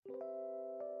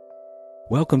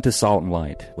Welcome to Salt and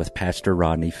Light with Pastor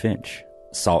Rodney Finch.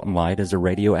 Salt and Light is a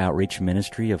radio outreach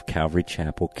ministry of Calvary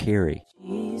Chapel, Cary.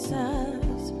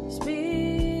 Jesus,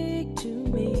 speak to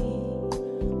me.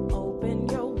 Open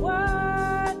your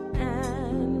word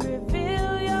and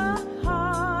reveal your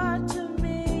heart to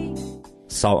me.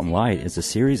 Salt and Light is a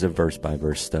series of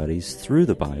verse-by-verse studies through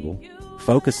the Bible,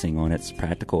 focusing on its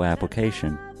practical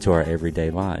application to our everyday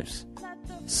lives.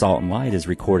 Salt and Light is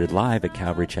recorded live at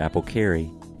Calvary Chapel, Cary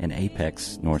in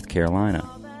Apex, North Carolina.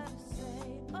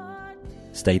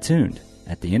 Stay tuned.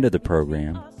 At the end of the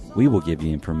program, we will give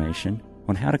you information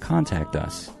on how to contact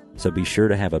us, so be sure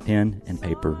to have a pen and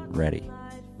paper ready.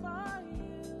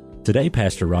 Today,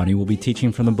 Pastor Rodney will be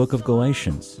teaching from the book of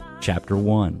Galatians, chapter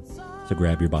 1. So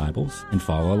grab your Bibles and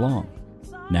follow along.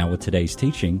 Now with today's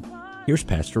teaching, here's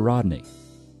Pastor Rodney.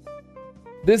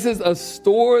 This is a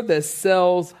store that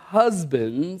sells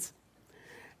husbands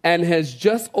and has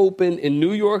just opened in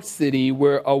New York City,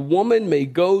 where a woman may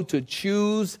go to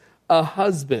choose a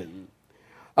husband.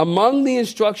 Among the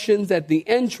instructions at the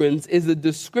entrance is a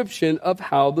description of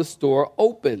how the store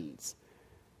opens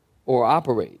or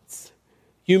operates.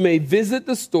 You may visit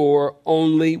the store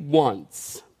only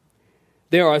once.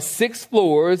 There are 6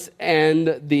 floors,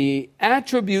 and the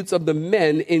attributes of the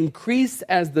men increase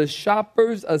as the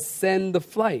shoppers ascend the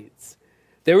flights.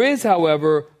 There is,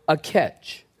 however, a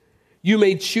catch. You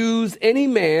may choose any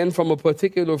man from a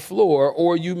particular floor,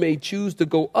 or you may choose to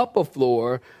go up a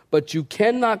floor, but you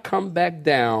cannot come back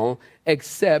down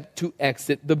except to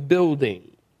exit the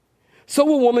building.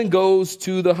 So a woman goes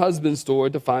to the husband store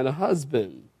to find a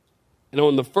husband. And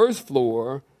on the first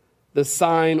floor, the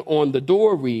sign on the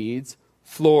door reads,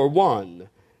 Floor 1.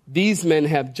 These men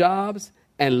have jobs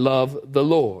and love the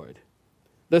Lord.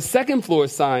 The second floor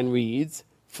sign reads,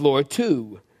 Floor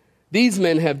 2. These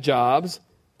men have jobs,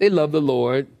 they love the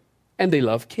Lord, and they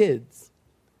love kids.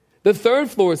 The third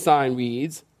floor sign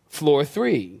reads, Floor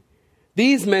 3.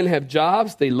 These men have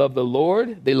jobs, they love the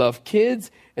Lord, they love kids,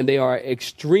 and they are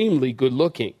extremely good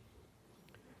looking.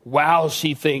 Wow,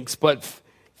 she thinks, but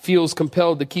feels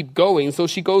compelled to keep going. So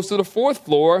she goes to the 4th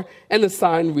floor, and the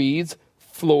sign reads,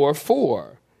 Floor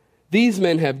 4. These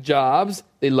men have jobs,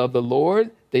 they love the Lord,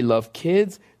 they love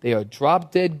kids, they are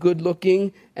drop-dead good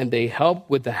looking, and they help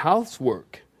with the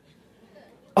housework.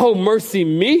 Oh, mercy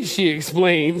me, she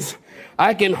explains.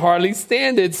 I can hardly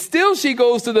stand it. Still, she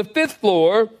goes to the 5th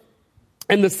floor,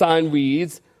 and the sign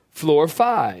reads, Floor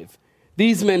 5.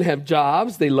 These men have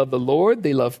jobs, they love the Lord,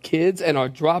 they love kids, and are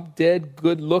drop-dead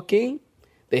good-looking.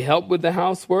 They help with the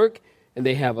housework, and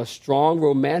they have a strong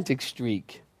romantic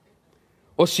streak.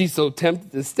 Well, she's so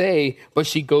tempted to stay, but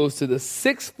she goes to the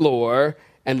 6th floor,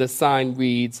 and the sign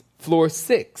reads, Floor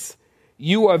 6.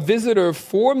 You are visitor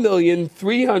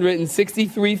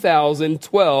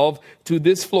 4,363,012 to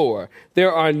this floor.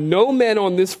 There are no men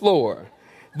on this floor.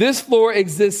 This floor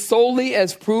exists solely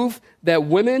as proof that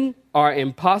women are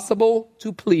impossible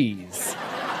to please.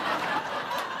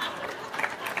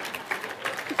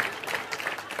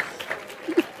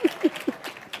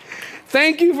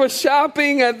 Thank you for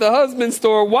shopping at the husband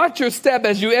store. Watch your step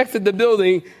as you exit the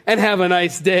building, and have a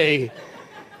nice day.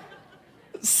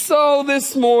 So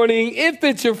this morning, if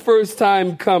it's your first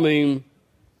time coming,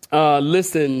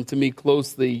 listen to me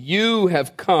closely. You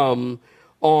have come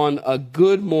on a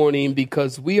good morning,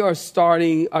 because we are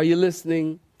starting, are you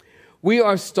listening? We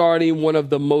are starting one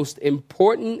of the most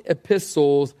important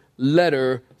epistles,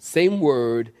 letter, same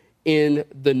word, in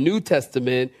the New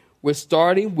Testament. We're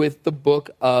starting with the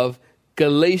book of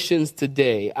Galatians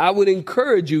today. I would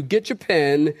encourage you, get your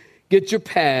pen, get your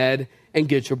pad, and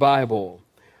get your Bible.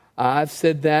 I've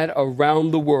said that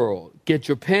around the world. Get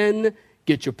your pen,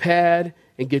 get your pad,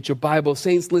 and get your Bible.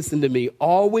 Saints, listen to me.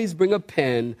 Always bring a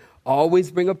pen, always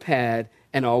bring a pad,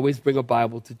 and always bring a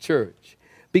Bible to church.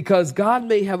 Because God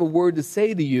may have a word to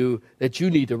say to you that you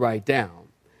need to write down.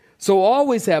 So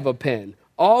always have a pen,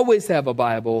 always have a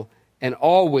Bible, and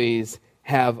always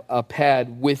have a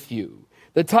pad with you.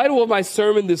 The title of my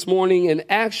sermon this morning, and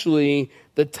actually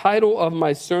the title of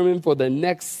my sermon for the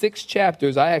next 6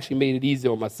 chapters, I actually made it easy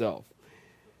on myself.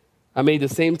 I made the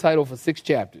same title for 6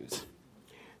 chapters.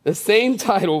 The same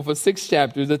title for 6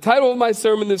 chapters. The title of my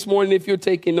sermon this morning, if you're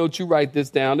taking notes, you write this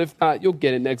down. If not, you'll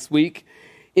get it next week,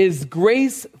 is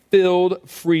Grace-Filled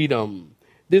Freedom.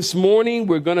 This morning,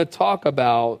 we're going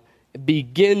to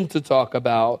begin to talk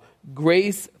about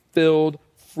grace-filled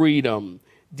freedom,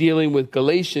 dealing with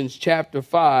Galatians chapter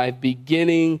 5,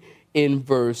 beginning in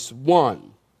verse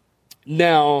 1.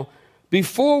 Now,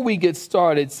 before we get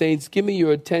started, saints, give me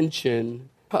your attention.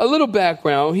 A little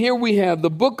background. Here we have the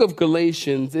book of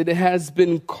Galatians. It has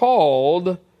been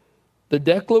called the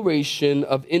Declaration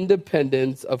of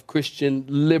Independence of Christian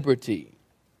Liberty.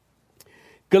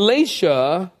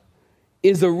 Galatia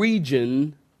is a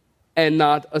region and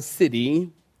not a city.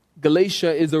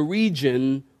 Galatia is a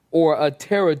region or a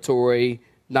territory,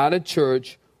 not a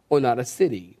church or not a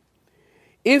city.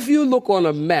 If you look on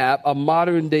a map, a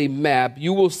modern day map,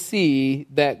 you will see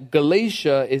that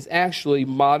Galatia is actually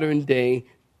modern day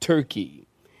Turkey.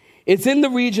 It's in the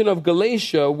region of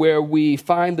Galatia where we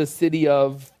find the city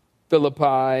of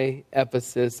Philippi,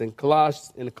 Ephesus, and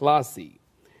Colossae.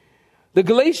 The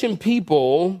Galatian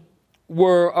people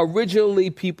were originally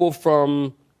people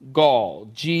from Gaul,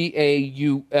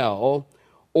 Gaul,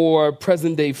 or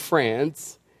present-day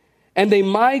France, and they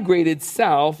migrated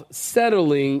south,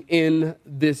 settling in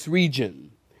this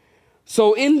region.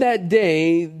 So in that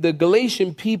day, the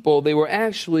Galatian people, they were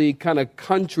actually kind of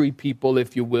country people,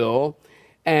 if you will,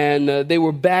 and they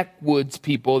were backwoods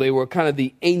people. They were kind of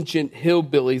the ancient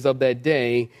hillbillies of that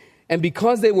day, and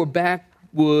because they were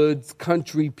backwoods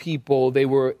country people, they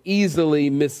were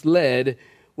easily misled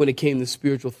when it came to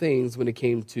spiritual things, when it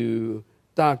came to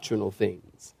doctrinal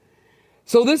things.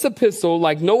 So this epistle,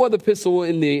 like no other epistle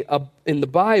in the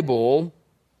Bible,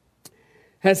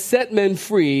 has set men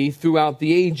free throughout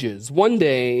the ages. One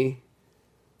day,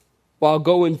 while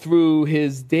going through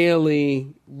his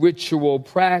daily ritual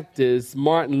practice,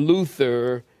 Martin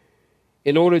Luther,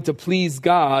 in order to please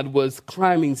God, was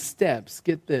climbing steps,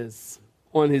 get this,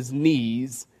 on his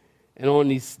knees, and on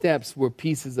these steps were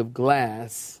pieces of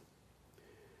glass.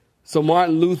 So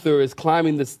Martin Luther is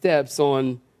climbing the steps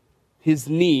on his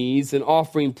knees and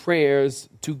offering prayers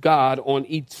to God on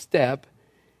each step.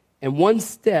 And one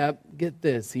step, get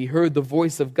this, he heard the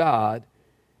voice of God,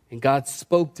 and God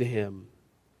spoke to him.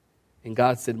 And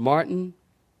God said, Martin,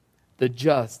 the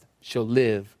just shall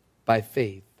live by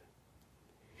faith.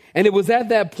 And it was at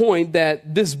that point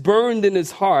that this burned in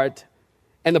his heart,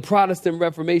 and the Protestant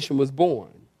Reformation was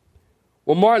born.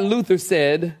 Well, Martin Luther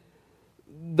said,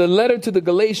 the letter to the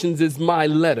Galatians is my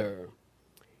letter.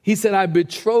 He said, I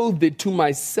betrothed it to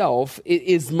myself. It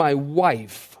is my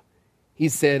wife. He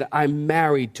said, I'm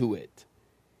married to it.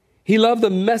 He loved the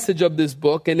message of this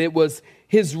book, and it was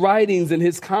his writings and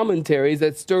his commentaries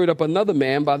that stirred up another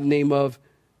man by the name of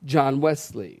John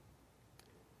Wesley.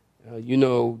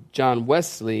 John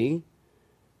Wesley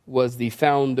was the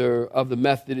founder of the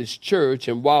Methodist Church,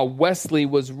 and while Wesley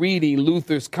was reading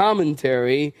Luther's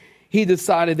commentary, he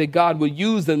decided that God would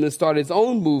use them to start his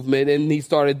own movement, and he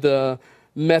started the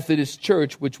Methodist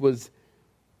Church, which was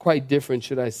quite different,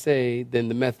 should I say, than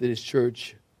the Methodist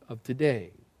Church of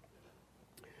today.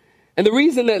 And the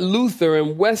reason that Luther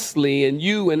and Wesley and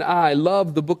you and I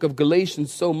love the book of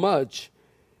Galatians so much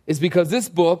is because this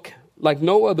book, like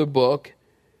no other book,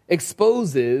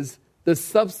 exposes the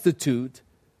substitute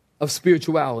of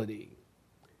spirituality.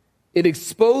 It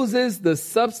exposes the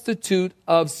substitute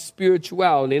of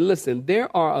spirituality. And listen,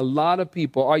 there are a lot of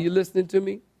people, are you listening to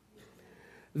me?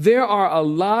 There are a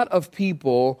lot of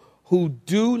people who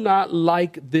do not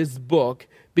like this book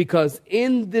because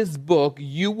in this book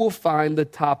you will find the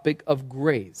topic of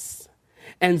grace.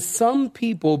 And some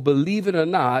people, believe it or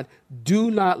not,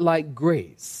 do not like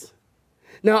grace.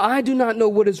 Now, I do not know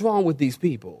what is wrong with these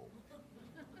people.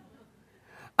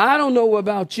 I don't know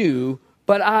about you,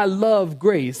 but I love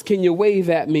grace. Can you wave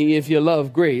at me if you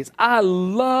love grace? I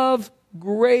love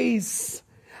grace.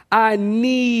 I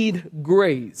need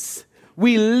grace.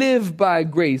 We live by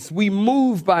grace. We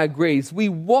move by grace. We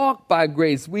walk by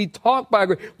grace. We talk by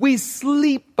grace. We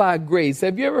sleep by grace.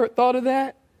 Have you ever thought of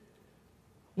that?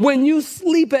 When you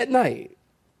sleep at night,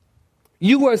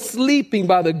 you are sleeping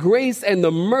by the grace and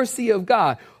the mercy of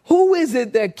God. Who is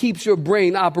it that keeps your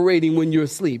brain operating when you're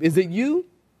asleep? Is it you?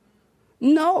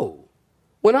 No.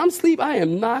 When I'm asleep, I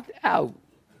am knocked out.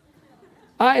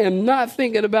 I am not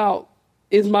thinking about,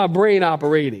 is my brain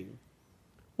operating?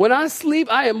 When I sleep,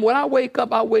 when I wake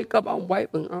up, I'm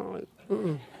wiping.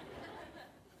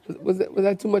 Was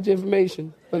that too much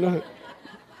information?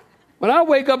 When I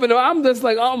wake up, I'm just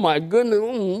like, oh my goodness,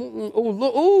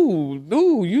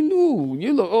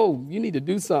 you need to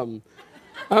do something.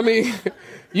 I mean,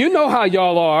 you know how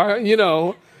y'all are,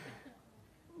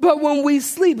 But when we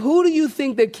sleep, who do you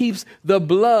think that keeps the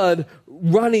blood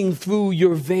running through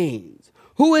your veins?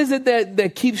 Who is it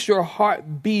that keeps your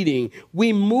heart beating?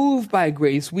 We move by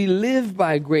grace. We live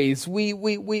by grace.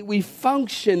 We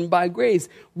function by grace.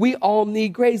 We all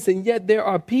need grace. And yet there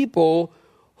are people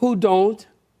who don't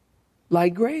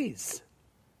like grace,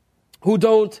 who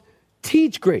don't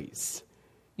teach grace.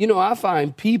 I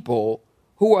find people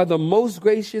who are the most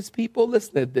gracious people.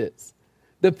 Listen to this.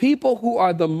 The people who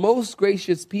are the most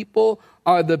gracious people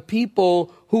are the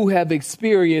people who have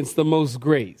experienced the most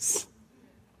grace.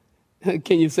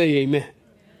 Can you say amen?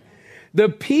 The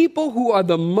people who are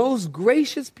the most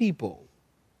gracious people,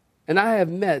 and I have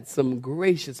met some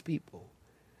gracious people,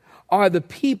 are the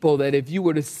people that if you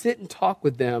were to sit and talk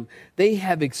with them, they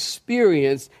have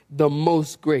experienced the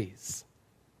most grace.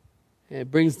 And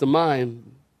it brings to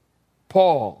mind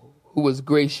Paul, who was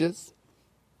gracious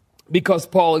because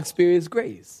Paul experienced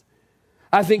grace.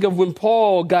 I think of when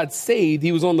Paul got saved,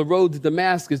 he was on the road to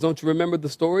Damascus. Don't you remember the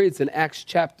story? It's in Acts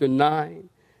chapter 9.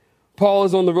 Paul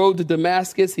is on the road to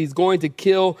Damascus. He's going to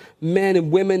kill men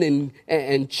and women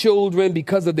and children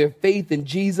because of their faith in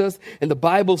Jesus. And the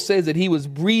Bible says that he was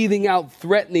breathing out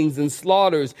threatenings and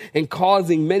slaughters and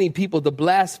causing many people to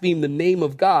blaspheme the name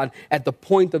of God at the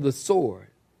point of the sword.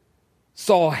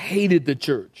 Saul hated the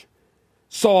church.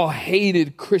 Saul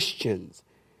hated Christians.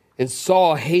 And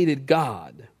Saul hated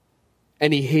God.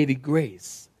 And he hated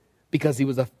grace because he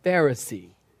was a Pharisee,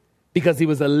 because he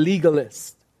was a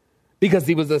legalist, because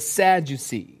he was a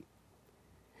Sadducee.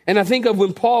 And I think of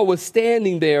when Paul was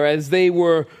standing there as they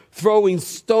were throwing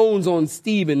stones on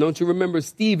Stephen. Don't you remember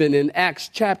Stephen in Acts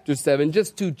chapter 7,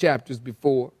 just 2 chapters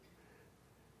before?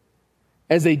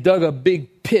 As they dug a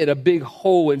big pit, a big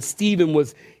hole, and Stephen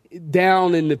was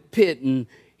down in the pit, and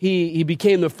he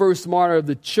became the first martyr of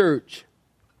the church.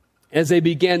 As they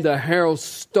began to hurl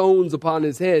stones upon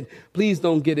his head, please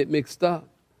don't get it mixed up.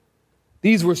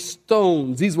 These were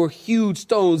stones. These were huge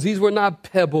stones. These were not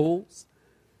pebbles.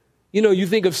 You know, you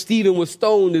think of Stephen was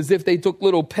stoned as if they took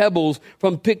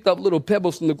picked up little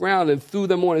pebbles from the ground and threw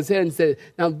them on his head and said,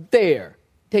 now there,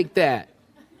 take that.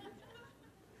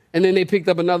 And then they picked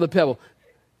up another pebble.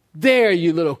 There,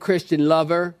 you little Christian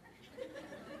lover.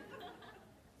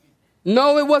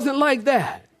 No, it wasn't like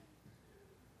that.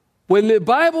 When the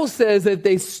Bible says that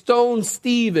they stoned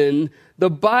Stephen, the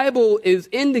Bible is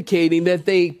indicating that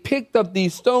they picked up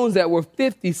these stones that were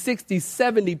 50, 60,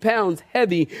 70 pounds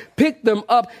heavy, picked them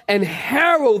up and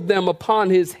hurled them upon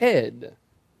his head.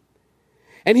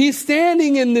 And he's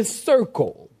standing in this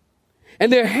circle, and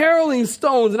they're hurling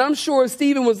stones. And I'm sure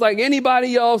Stephen was like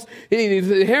anybody else. He's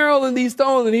hurling these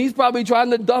stones, and he's probably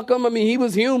trying to duck them. I mean, he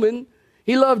was human.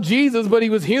 He loved Jesus, but he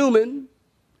was human.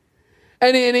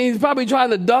 And he's probably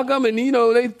trying to duck them, and, you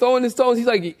know, they throwing the stones. He's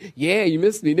like, yeah, you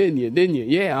missed me, didn't you? Didn't you?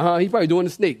 Yeah, He's probably doing the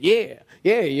snake.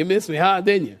 Yeah, you missed me, huh?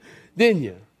 Didn't you? Didn't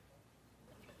you?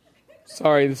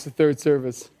 Sorry, this is the third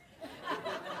service.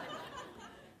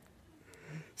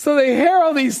 So they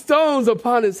hurl these stones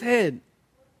upon his head.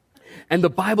 And the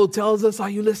Bible tells us, are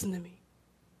you listening to me?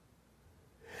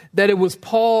 That it was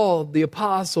Paul, the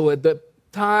apostle, at the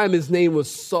time his name was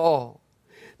Saul,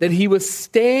 that he was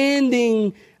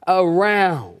standing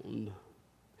around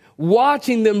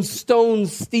watching them stone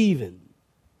Stephen.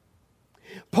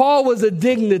 Paul was a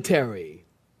dignitary.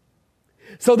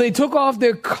 So they took off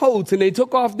their coats and they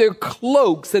took off their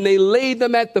cloaks and they laid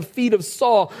them at the feet of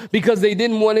Saul because they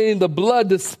didn't want any of the blood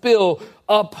to spill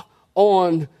up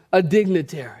on a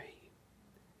dignitary.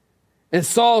 And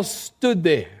Saul stood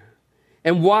there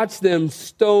and watched them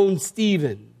stone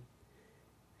Stephen.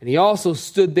 And he also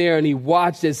stood there and he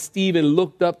watched as Stephen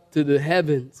looked up to the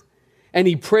heavens. And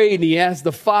he prayed and he asked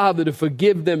the Father to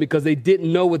forgive them because they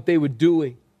didn't know what they were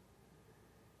doing.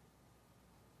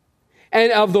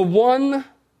 And of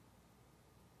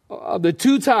the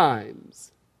 2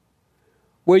 times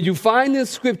where you find in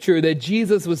Scripture that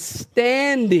Jesus was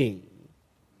standing,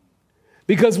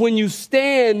 because when you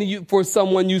stand for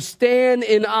someone, you stand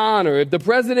in honor. If the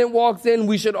president walks in,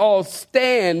 we should all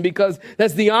stand because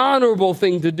that's the honorable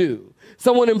thing to do.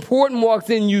 Someone important walks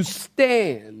in, you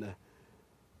stand.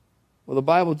 Well, the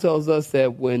Bible tells us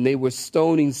that when they were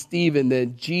stoning Stephen,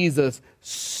 that Jesus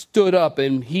stood up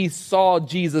and he saw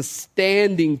Jesus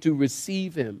standing to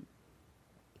receive him.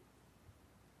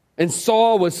 And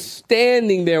Saul was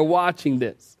standing there watching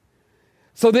this.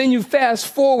 So then you fast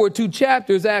forward 2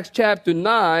 chapters, Acts chapter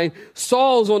 9.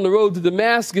 Saul's on the road to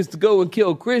Damascus to go and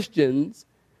kill Christians.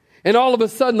 And all of a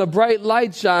sudden a bright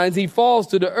light shines. He falls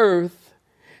to the earth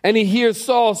and he hears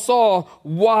Saul, Saul,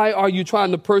 why are you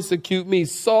trying to persecute me?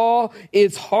 Saul,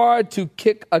 it's hard to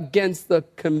kick against the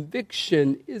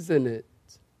conviction, isn't it?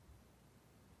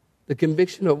 The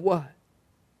conviction of what?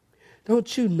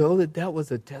 Don't you know that that was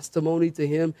a testimony to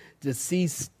him to see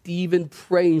Stephen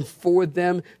praying for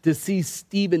them, to see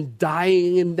Stephen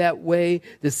dying in that way,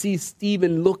 to see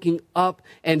Stephen looking up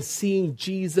and seeing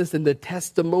Jesus and the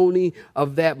testimony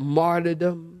of that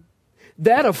martyrdom?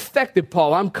 That affected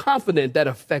Paul. I'm confident that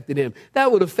affected him.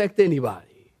 That would affect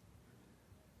anybody.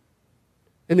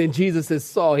 And then Jesus says,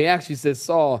 Saul, he actually says,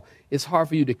 Saul, it's hard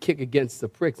for you to kick against the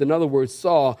pricks. In other words,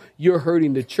 Saul, you're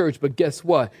hurting the church, but guess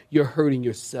what? You're hurting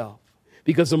yourself.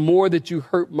 Because the more that you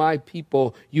hurt my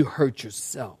people, you hurt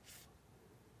yourself.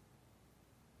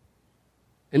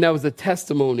 And that was a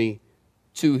testimony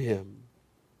to him.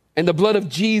 And the blood of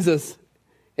Jesus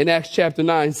in Acts chapter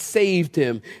 9 saved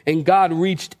him. And God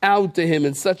reached out to him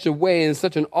in such a way, in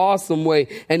such an awesome way.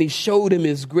 And he showed him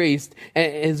his grace.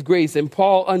 And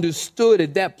Paul understood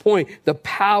at that point the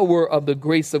power of the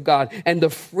grace of God and the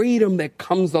freedom that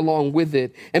comes along with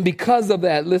it. And because of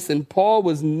that, listen, Paul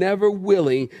was never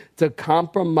willing to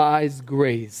compromise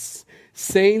grace.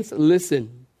 Saints,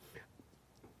 listen.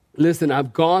 Listen,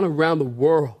 I've gone around the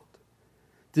world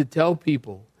to tell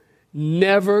people,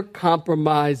 never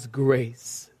compromise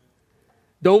grace.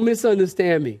 Don't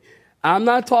misunderstand me. I'm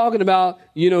not talking about,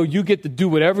 you get to do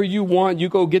whatever you want. You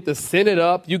get to sin it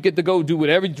up. You get to go do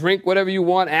whatever, drink whatever you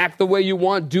want, act the way you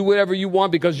want, do whatever you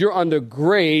want because you're under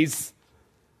grace.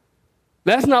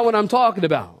 That's not what I'm talking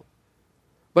about.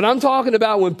 But I'm talking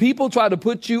about when people try to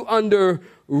put you under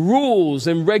rules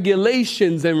and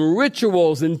regulations and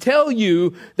rituals and tell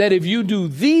you that if you do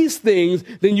these things,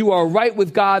 then you are right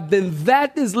with God, then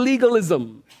that is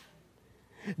legalism.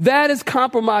 That is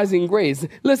compromising grace.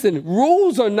 Listen,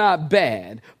 rules are not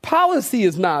bad. Policy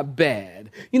is not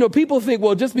bad. People think,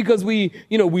 well, just because we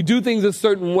do things a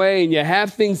certain way and you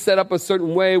have things set up a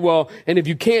certain way, and if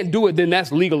you can't do it, then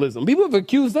that's legalism. People have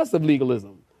accused us of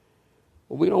legalism.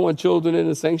 Well, we don't want children in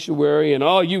the sanctuary, and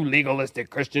you legalistic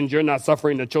Christians, you're not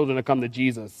suffering the children to come to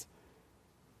Jesus.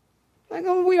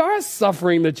 We are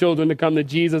suffering the children to come to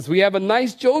Jesus. We have a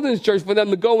nice children's church for them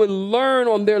to go and learn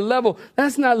on their level.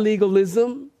 That's not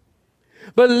legalism.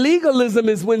 But legalism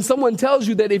is when someone tells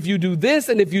you that if you do this,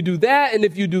 and if you do that, and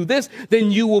if you do this,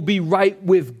 then you will be right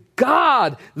with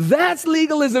God. That's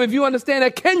legalism. If you understand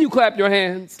that, can you clap your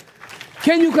hands?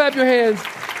 Can you clap your hands?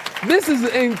 This is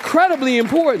incredibly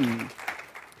important.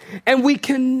 And we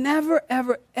can never,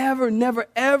 ever, ever, never,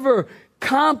 ever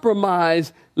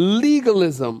compromise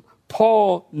legalism.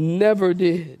 Paul never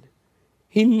did.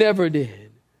 He never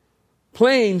did.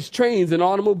 Planes, trains, and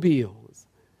automobiles.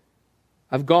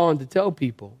 I've gone to tell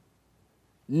people,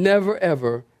 never,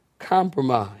 ever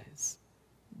compromise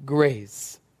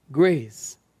grace.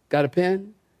 Grace. Got a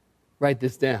pen? Write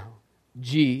this down.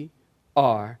 Grace.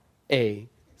 An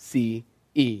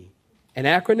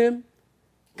acronym?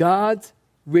 God's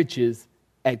riches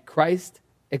at Christ's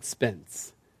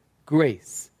expense.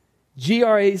 Grace.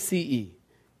 Grace.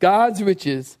 God's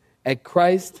riches at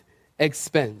Christ's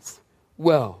expense.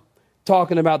 Well,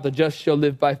 talking about the just shall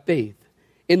live by faith.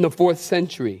 In the 4th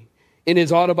century, in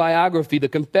his autobiography, The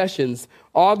Confessions,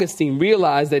 Augustine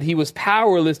realized that he was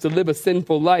powerless to live a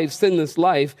sinful life, sinless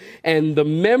life, and the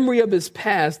memory of his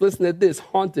past, listen to this,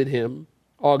 haunted him,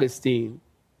 Augustine.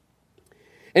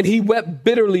 And he wept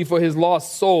bitterly for his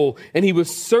lost soul, and he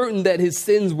was certain that his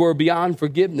sins were beyond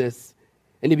forgiveness.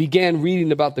 And he began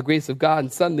reading about the grace of God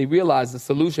and suddenly realized the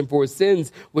solution for his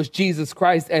sins was Jesus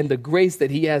Christ and the grace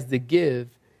that he has to give.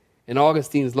 And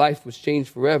Augustine's life was changed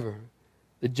forever.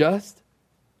 The just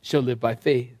shall live by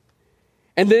faith.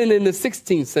 And then in the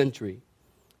 16th century,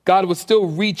 God was still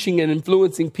reaching and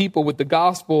influencing people with the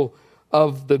gospel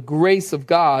of the grace of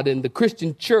God. And the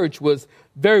Christian church was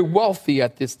very wealthy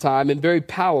at this time and very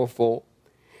powerful.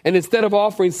 And instead of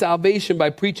offering salvation by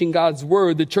preaching God's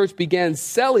word, the church began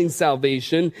selling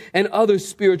salvation and other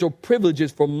spiritual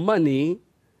privileges for money.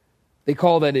 They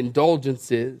call that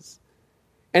indulgences.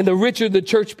 And the richer the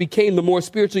church became, the more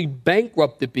spiritually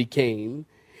bankrupt it became.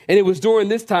 And it was during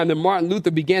this time that Martin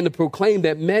Luther began to proclaim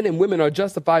that men and women are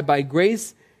justified by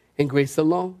grace and grace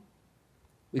alone.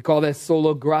 We call that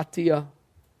sola gratia,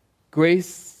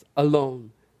 grace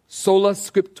alone. Sola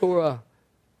scriptura,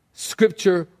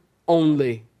 scripture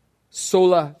only.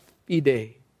 Sola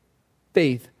fide,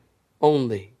 faith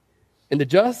only. And the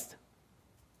just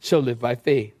shall live by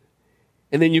faith.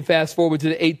 And then you fast forward to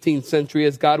the 18th century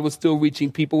as God was still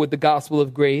reaching people with the gospel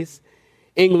of grace.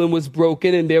 England was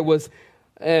broken and there was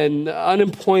an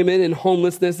unemployment and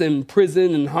homelessness and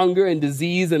prison and hunger and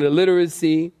disease and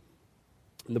illiteracy.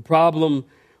 And the problem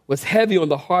was heavy on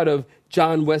the heart of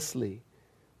John Wesley.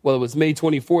 Well, it was May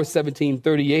 24,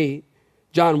 1738.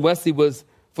 John Wesley was,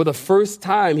 for the first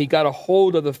time, he got a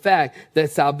hold of the fact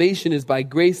that salvation is by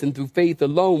grace and through faith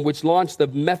alone, which launched the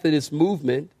Methodist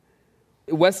movement.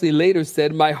 Wesley later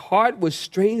said, "My heart was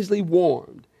strangely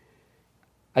warmed.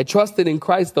 I trusted in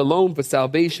Christ alone for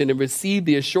salvation and received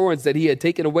the assurance that he had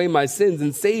taken away my sins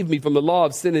and saved me from the law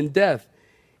of sin and death."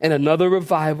 And another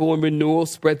revival and renewal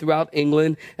spread throughout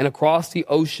England and across the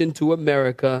ocean to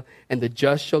America, and the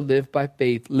just shall live by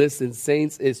faith. Listen,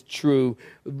 saints, it's true.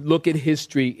 Look at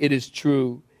history. It is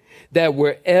true that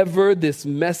wherever this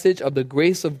message of the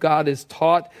grace of God is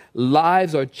taught,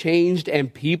 lives are changed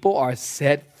and people are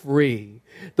set free.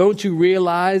 Don't you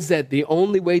realize that the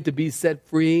only way to be set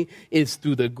free is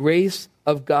through the grace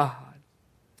of God?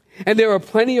 And there are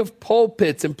plenty of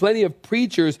pulpits and plenty of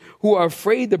preachers who are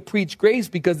afraid to preach grace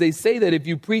because they say that if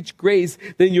you preach grace,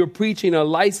 then you're preaching a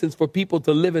license for people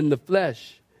to live in the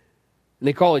flesh. And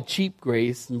they call it cheap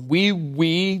grace.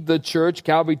 We, the church,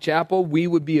 Calvary Chapel, we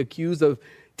would be accused of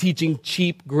teaching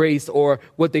cheap grace, or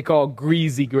what they call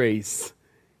greasy grace.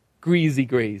 Greasy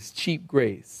grace, cheap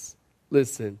grace.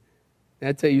 Listen, can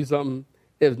I tell you something?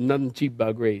 There's nothing cheap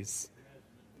about grace.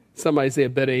 Somebody say a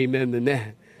better amen than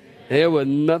that. There was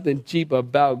nothing cheap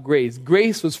about grace.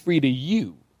 Grace was free to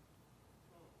you.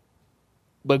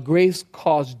 But grace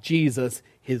cost Jesus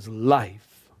his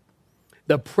life.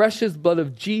 The precious blood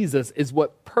of Jesus is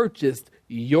what purchased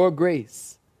your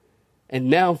grace. And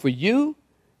now for you,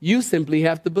 you simply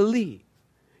have to believe.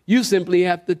 You simply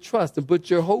have to trust and put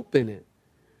your hope in it.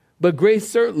 But grace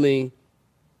certainly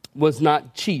was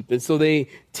not cheap. And so they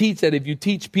teach that if you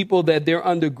teach people that they're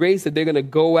under grace, that they're going to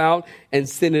go out and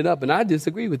sin it up. And I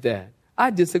disagree with that.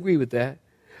 I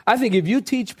think if you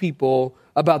teach people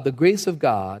about the grace of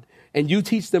God and you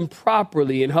teach them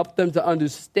properly and help them to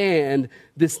understand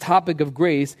this topic of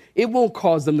grace, it won't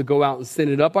cause them to go out and sin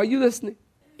it up. Are you listening?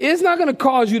 It's not going to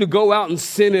cause you to go out and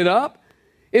sin it up.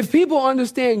 If people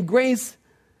understand grace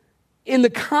in the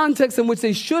context in which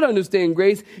they should understand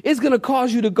grace, it's going to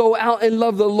cause you to go out and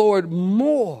love the Lord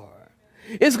more.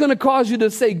 It's going to cause you to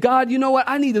say, God, you know what?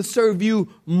 I need to serve you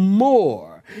more.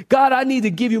 God, I need to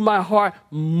give you my heart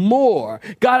more.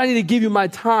 God, I need to give you my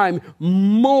time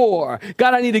more.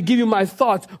 God, I need to give you my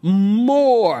thoughts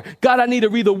more. God, I need to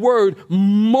read the word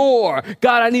more.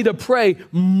 God, I need to pray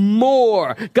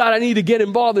more. God, I need to get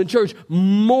involved in church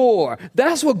more.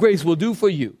 That's what grace will do for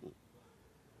you.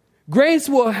 Grace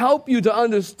will help you to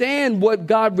understand what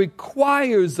God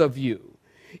requires of you.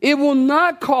 It will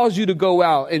not cause you to go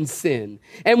out and sin.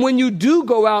 And when you do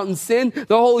go out and sin,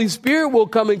 the Holy Spirit will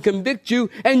come and convict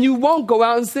you, and you won't go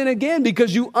out and sin again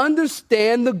because you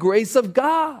understand the grace of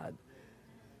God.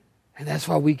 And that's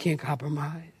why we can't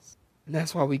compromise. And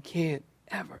that's why we can't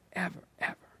ever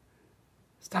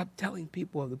stop telling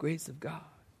people of the grace of God.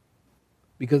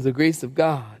 Because the grace of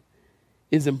God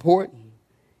is important.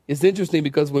 It's interesting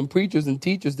because when preachers and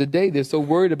teachers today, they're so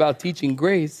worried about teaching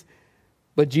grace,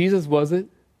 but Jesus wasn't.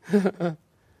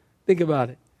 Think about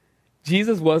it.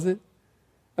 Jesus wasn't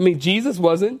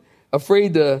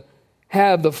afraid to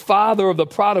have the father of the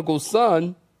prodigal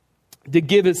son to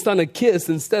give his son a kiss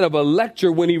instead of a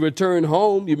lecture when he returned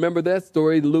home. You remember that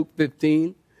story in Luke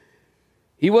 15?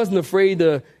 He wasn't afraid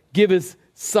to give his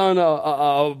son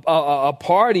a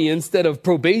party instead of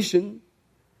probation.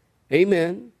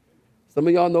 Amen. Some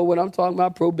of y'all know what I'm talking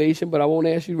about, probation, but I won't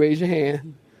ask you to raise your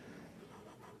hand.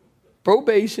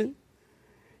 Probation.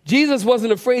 Jesus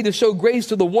wasn't afraid to show grace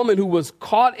to the woman who was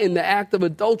caught in the act of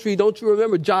adultery. Don't you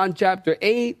remember John chapter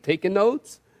 8? Taking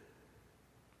notes?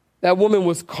 That woman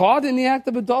was caught in the act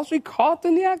of adultery? Caught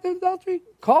in the act of adultery?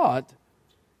 Caught?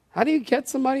 How do you catch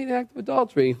somebody in the act of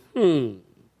adultery?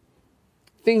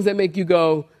 Things that make you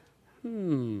go,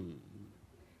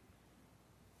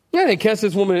 Yeah, they catch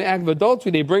this woman in the act of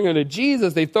adultery. They bring her to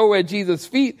Jesus. They throw her at Jesus'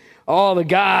 feet. All the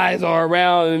guys are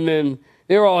around, and then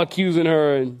they're all accusing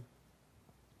her. And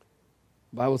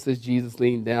the Bible says Jesus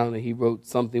leaned down and he wrote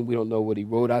something. We don't know what he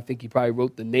wrote. I think he probably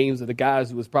wrote the names of the guys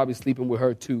who was probably sleeping with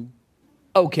her too.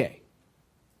 Okay.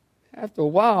 After a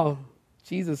while,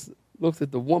 Jesus looks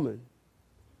at the woman.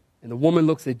 And the woman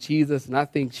looks at Jesus. And I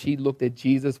think she looked at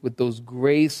Jesus with those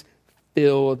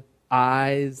grace-filled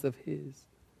eyes of his.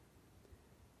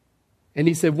 And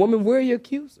he said, woman, where are your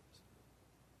accusers?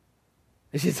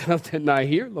 And she said, they're not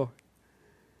here, Lord.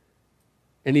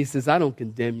 And he says, I don't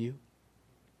condemn you.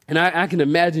 And I can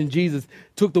imagine Jesus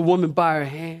took the woman by her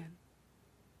hand.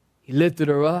 He lifted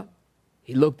her up.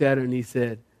 He looked at her and he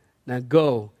said, now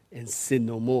go and sin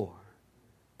no more.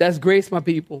 That's grace, my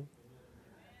people.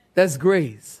 That's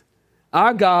grace.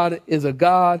 Our God is a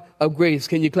God of grace.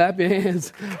 Can you clap your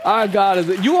hands? Our God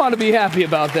is, you ought to be happy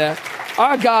about that.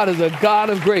 Our God is a God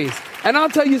of grace. And I'll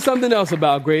tell you something else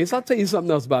about grace.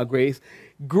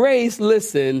 Grace,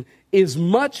 listen, is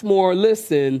much more,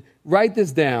 write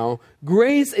this down.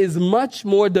 Grace is much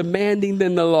more demanding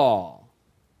than the law.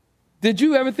 Did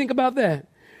you ever think about that?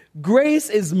 Grace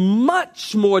is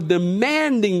much more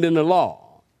demanding than the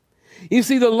law. You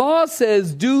see, the law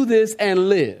says, do this and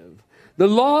live. The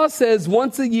law says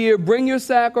once a year, bring your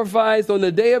sacrifice on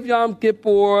the day of Yom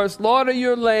Kippur, slaughter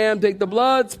your lamb, take the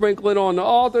blood, sprinkle it on the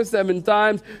altar 7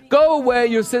 times, go away,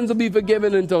 your sins will be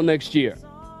forgiven until next year.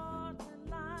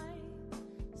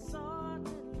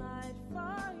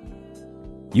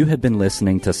 You have been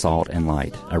listening to Salt and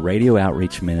Light, a radio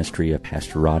outreach ministry of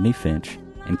Pastor Rodney Finch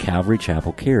in Calvary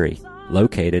Chapel, Cary,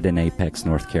 located in Apex,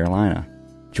 North Carolina.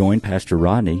 Join Pastor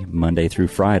Rodney Monday through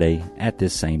Friday at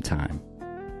this same time.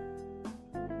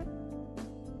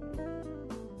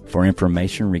 For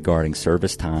information regarding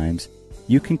service times,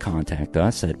 you can contact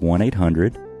us at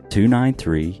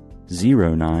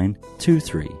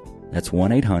 1-800-293-0923. That's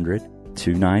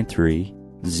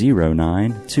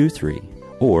 1-800-293-0923.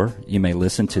 Or you may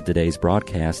listen to today's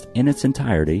broadcast in its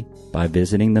entirety by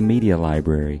visiting the media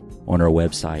library on our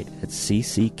website at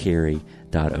cccary.org.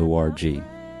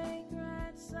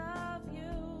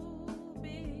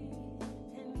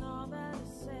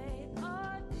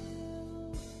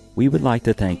 We would like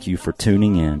to thank you for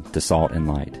tuning in to Salt and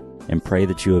Light and pray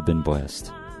that you have been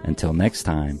blessed. Until next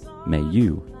time, may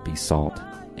you be salt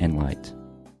and light.